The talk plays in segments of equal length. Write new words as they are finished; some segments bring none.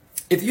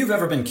If you've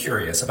ever been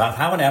curious about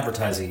how an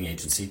advertising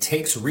agency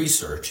takes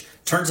research,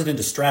 turns it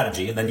into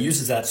strategy, and then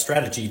uses that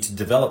strategy to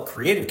develop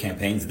creative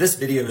campaigns, this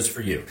video is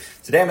for you.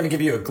 Today I'm going to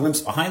give you a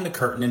glimpse behind the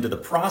curtain into the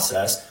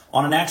process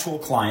on an actual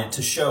client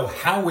to show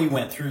how we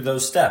went through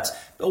those steps.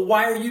 But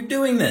why are you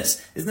doing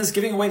this? Isn't this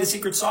giving away the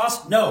secret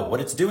sauce? No, what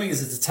it's doing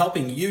is it's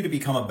helping you to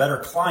become a better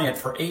client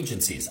for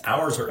agencies,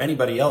 ours or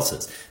anybody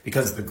else's,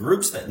 because the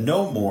groups that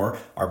know more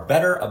are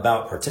better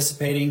about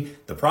participating.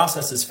 The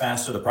process is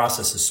faster, the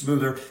process is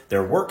smoother,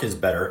 their work is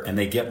better, and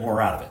they get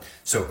more out of it.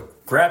 So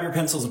grab your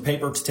pencils and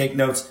paper to take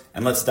notes,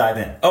 and let's dive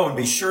in. Oh, and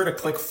be sure to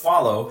click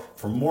follow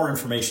for more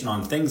information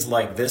on things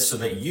like this so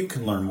that you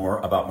can learn more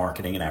about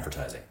marketing and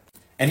advertising.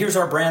 And here's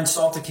our brand,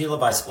 Salt Tequila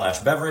by Splash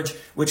Beverage,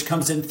 which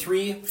comes in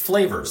 3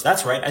 flavors.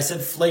 That's right, I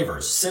said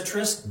flavors: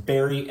 citrus,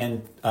 berry,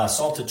 and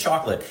salted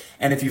chocolate.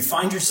 And if you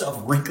find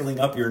yourself wrinkling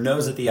up your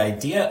nose at the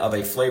idea of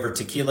a flavored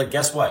tequila,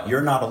 guess what?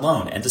 You're not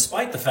alone. And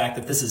despite the fact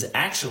that this is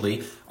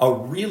actually a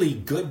really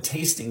good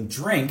tasting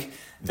drink,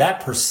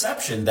 that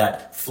perception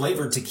that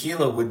flavored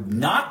tequila would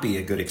not be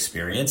a good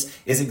experience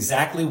is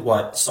exactly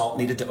what Salt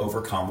needed to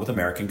overcome with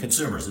American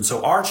consumers. And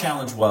so our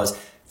challenge was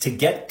to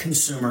get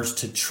consumers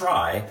to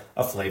try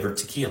a flavored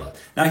tequila.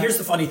 Now, here's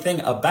the funny thing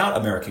about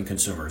American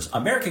consumers.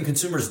 American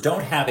consumers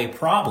don't have a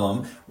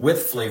problem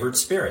with flavored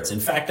spirits. In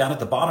fact, down at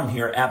the bottom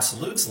here,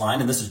 Absolute's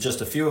line, and this is just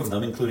a few of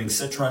them, including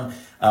citron,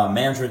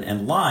 mandarin,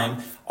 and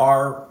lime,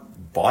 are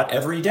bought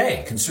every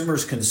day.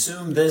 Consumers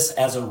consume this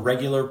as a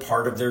regular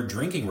part of their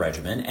drinking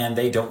regimen, and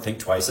they don't think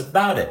twice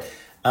about it.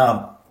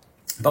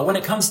 But when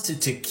it comes to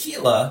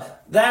tequila,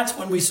 that's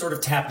when we sort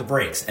of tap the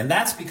brakes. And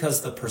that's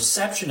because the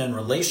perception and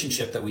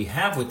relationship that we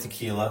have with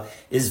tequila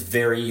is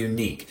very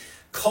unique.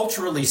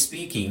 Culturally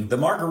speaking, the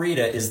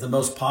margarita is the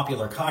most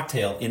popular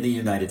cocktail in the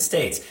United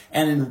States,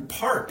 and in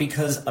part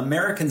because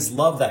Americans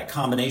love that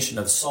combination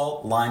of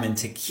salt, lime, and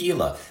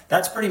tequila.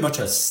 That's pretty much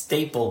a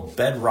staple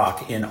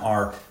bedrock in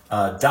our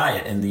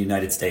diet in the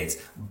United States.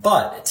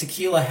 But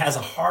tequila has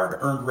a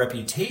hard-earned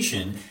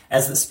reputation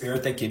as the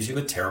spirit that gives you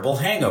a terrible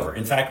hangover.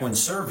 In fact, when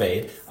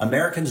surveyed,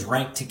 Americans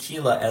rank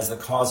tequila as the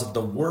cause of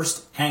the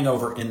worst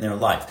hangover in their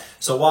life.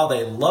 So while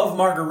they love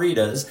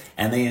margaritas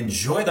and they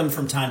enjoy them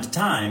from time to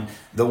time,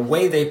 the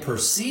way they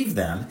perceive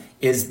them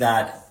is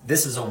that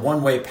this is a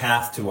one-way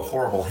path to a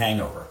horrible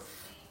hangover.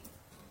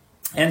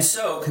 And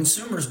so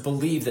consumers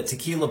believe that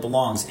tequila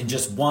belongs in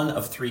just one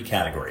of 3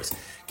 categories.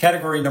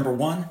 Category number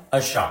 1,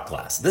 a shot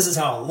glass. This is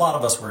how a lot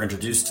of us were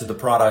introduced to the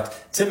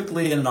product,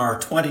 typically in our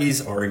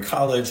 20s or in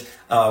college,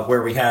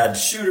 where we had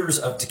shooters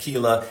of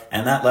tequila,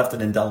 and that left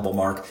an indelible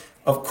mark.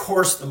 Of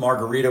course, the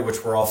margarita,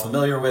 which we're all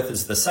familiar with,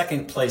 is the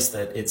second place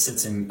that it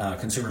sits in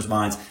consumers'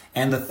 minds.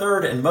 And the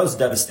third and most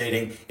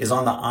devastating is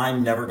on the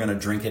I'm never going to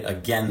drink it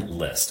again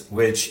list,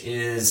 which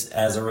is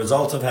as a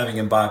result of having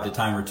imbibed a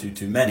time or two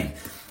too many.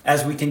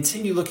 As we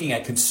continue looking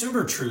at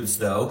consumer truths,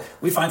 though,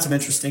 we find some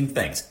interesting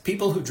things.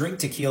 People who drink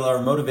tequila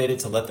are motivated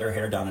to let their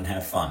hair down and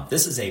have fun.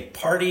 This is a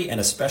party and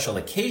a special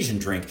occasion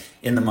drink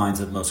in the minds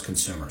of most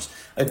consumers.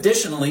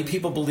 Additionally,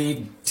 people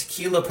believe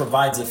tequila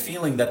provides a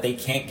feeling that they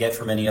can't get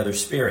from any other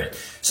spirit.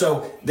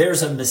 So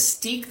there's a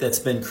mystique that's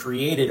been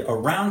created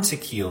around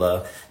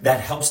tequila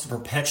that helps to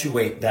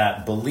perpetuate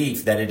that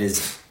belief that it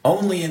is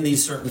only in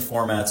these certain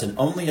formats and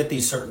only at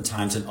these certain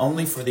times and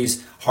only for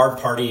these hard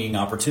partying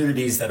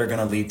opportunities that are going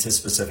to lead to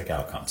specific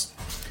outcomes.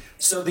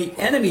 So the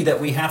enemy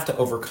that we have to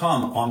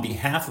overcome on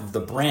behalf of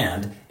the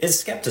brand is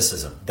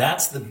skepticism.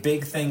 That's the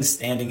big thing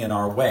standing in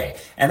our way.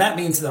 And that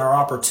means that our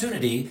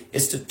opportunity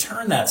is to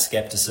turn that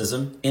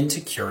skepticism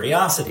into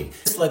curiosity.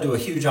 This led to a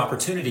huge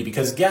opportunity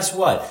because guess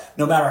what?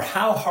 No matter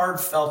how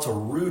heartfelt or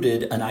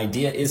rooted an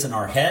idea is in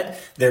our head,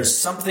 there's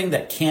something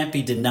that can't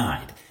be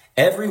denied.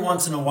 Every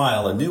once in a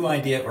while, a new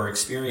idea or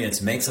experience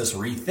makes us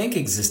rethink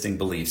existing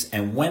beliefs.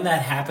 And when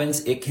that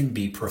happens, it can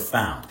be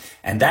profound.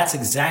 And that's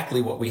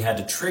exactly what we had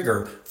to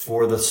trigger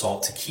for the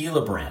Salt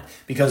Tequila brand.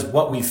 Because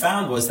what we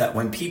found was that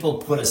when people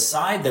put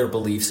aside their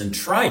beliefs and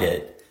tried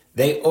it,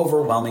 they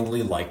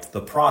overwhelmingly liked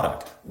the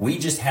product. We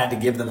just had to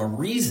give them a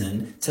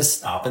reason to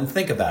stop and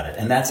think about it.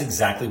 And that's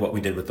exactly what we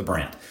did with the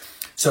brand.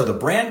 So the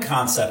brand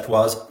concept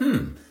was,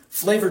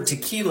 flavored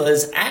tequila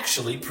is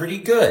actually pretty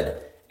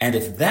good. And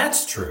if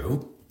that's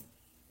true,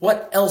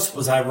 what else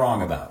was I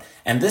wrong about?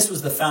 And this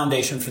was the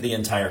foundation for the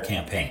entire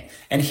campaign.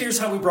 And here's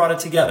how we brought it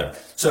together.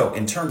 So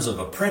in terms of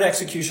a print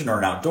execution or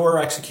an outdoor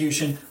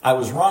execution, I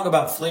was wrong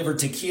about flavored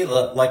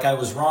tequila like I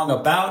was wrong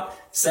about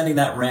sending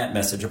that rant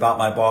message about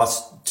my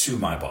boss to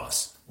my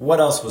boss. What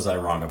else was I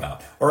wrong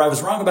about? Or I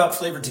was wrong about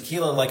flavored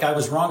tequila like I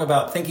was wrong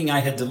about thinking I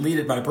had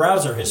deleted my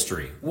browser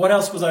history. What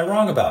else was I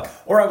wrong about?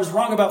 Or I was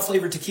wrong about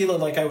flavored tequila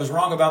like I was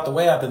wrong about the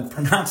way I've been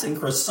pronouncing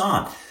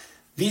croissant.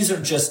 These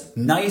are just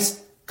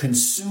nice,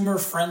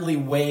 consumer-friendly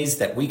ways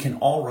that we can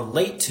all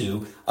relate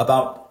to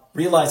about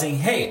realizing,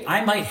 hey,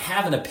 I might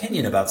have an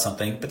opinion about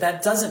something, but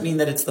that doesn't mean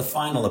that it's the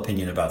final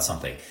opinion about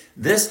something.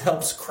 This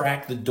helps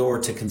crack the door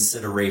to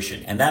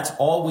consideration, and that's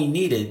all we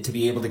needed to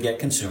be able to get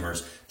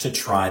consumers to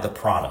try the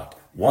product.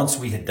 Once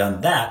we had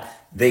done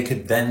that, they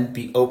could then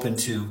be open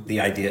to the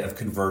idea of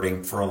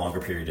converting for a longer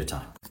period of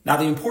time. Now,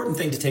 the important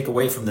thing to take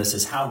away from this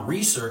is how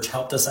research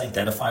helped us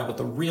identify what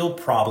the real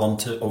problem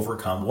to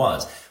overcome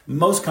was.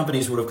 Most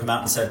companies would have come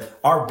out and said,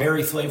 our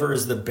berry flavor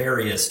is the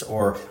berriest,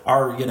 or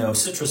our,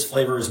 citrus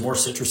flavor is more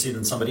citrusy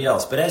than somebody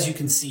else. But as you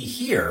can see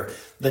here,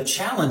 the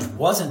challenge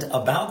wasn't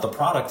about the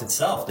product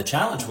itself. The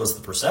challenge was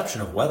the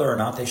perception of whether or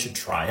not they should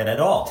try it at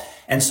all.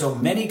 And so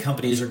many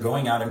companies are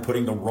going out and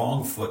putting the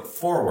wrong foot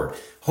forward.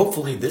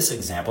 Hopefully this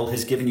example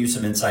has given you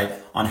some insight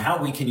on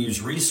how we can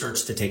use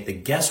research to take the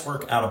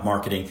guesswork out of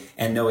marketing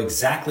and know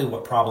exactly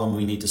what problem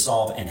we need to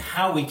solve and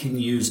how we can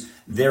use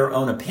their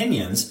own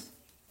opinions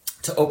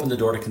to open the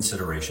door to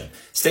consideration.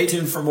 Stay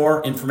tuned for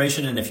more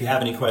information, and if you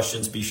have any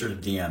questions, be sure to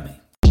DM me.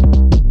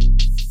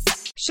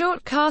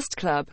 Shortcast Club.